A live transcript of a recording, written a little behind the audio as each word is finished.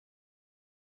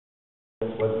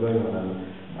what's going on.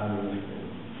 I'm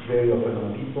very open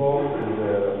on people, and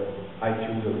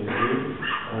iTunes obviously,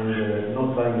 and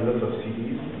not buying a lot of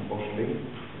CDs, unfortunately,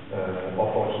 or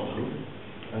fortunately,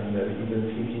 and even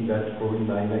thinking that probably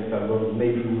my next album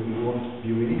maybe won't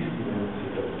be released on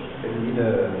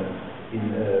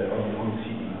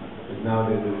CD. But now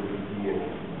the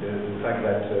fact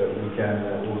that we can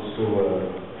also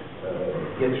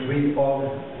get rid of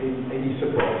any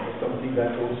support, something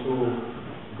that also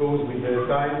goes with the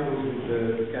time, goes with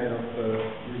the kind of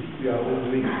music we are all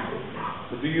doing.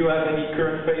 So do you have any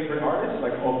current favorite artists,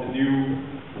 like of the new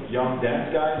young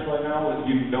dance guys right now? Do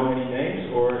you know any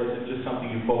names, or is it just something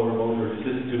you follow remotely, or just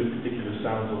listen to the particular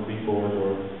sounds of Beatport,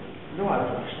 or? No,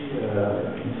 actually,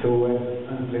 it's always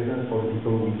unpleasant for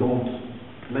people we don't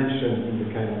mention in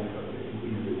the kind of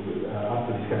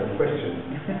after this kind of question.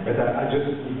 But I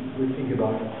just would think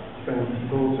about different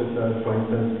people, such as, for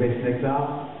instance,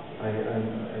 Gamechangers. I'm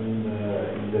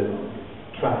in the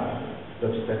trap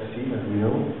dubstep scene, as we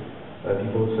know.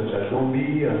 People such as Jean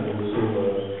Michel and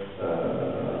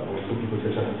also people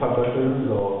such as Buttons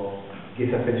or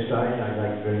Kanta Devi. I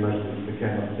like very much the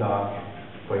kind of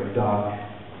quite dark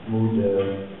mood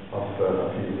of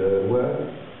his work.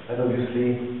 And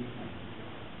obviously,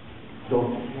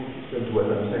 don't listen to what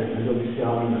I'm saying. And obviously,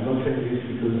 Armin, I'm not saying this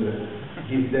because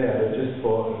he's there, but just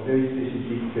for a very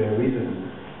specific reason.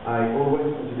 I always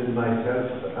considered myself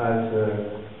as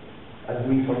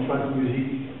doing some trance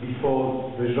music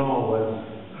before the genre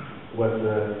was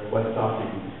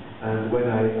starting. And when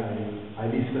I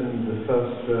listened the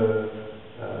first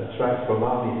tracks from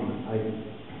Armin,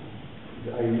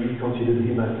 I really considered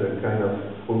him as a kind of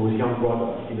almost young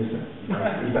brother, in a sense.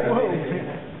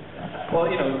 Well,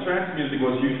 you know, trance music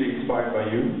was usually inspired by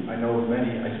you. I know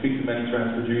many. I speak to many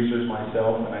trance producers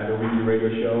myself, and I have a weekly radio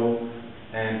show.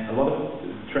 And a lot of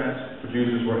trance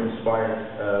producers were inspired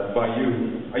by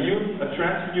you. Are you a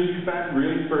trance music fan,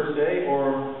 really, per se,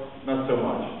 or not so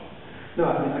much? No,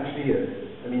 I mean, actually,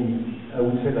 I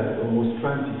would say that almost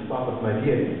trance is part of my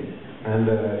DNA. And,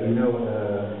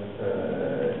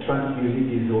 trance music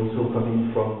is also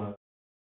coming from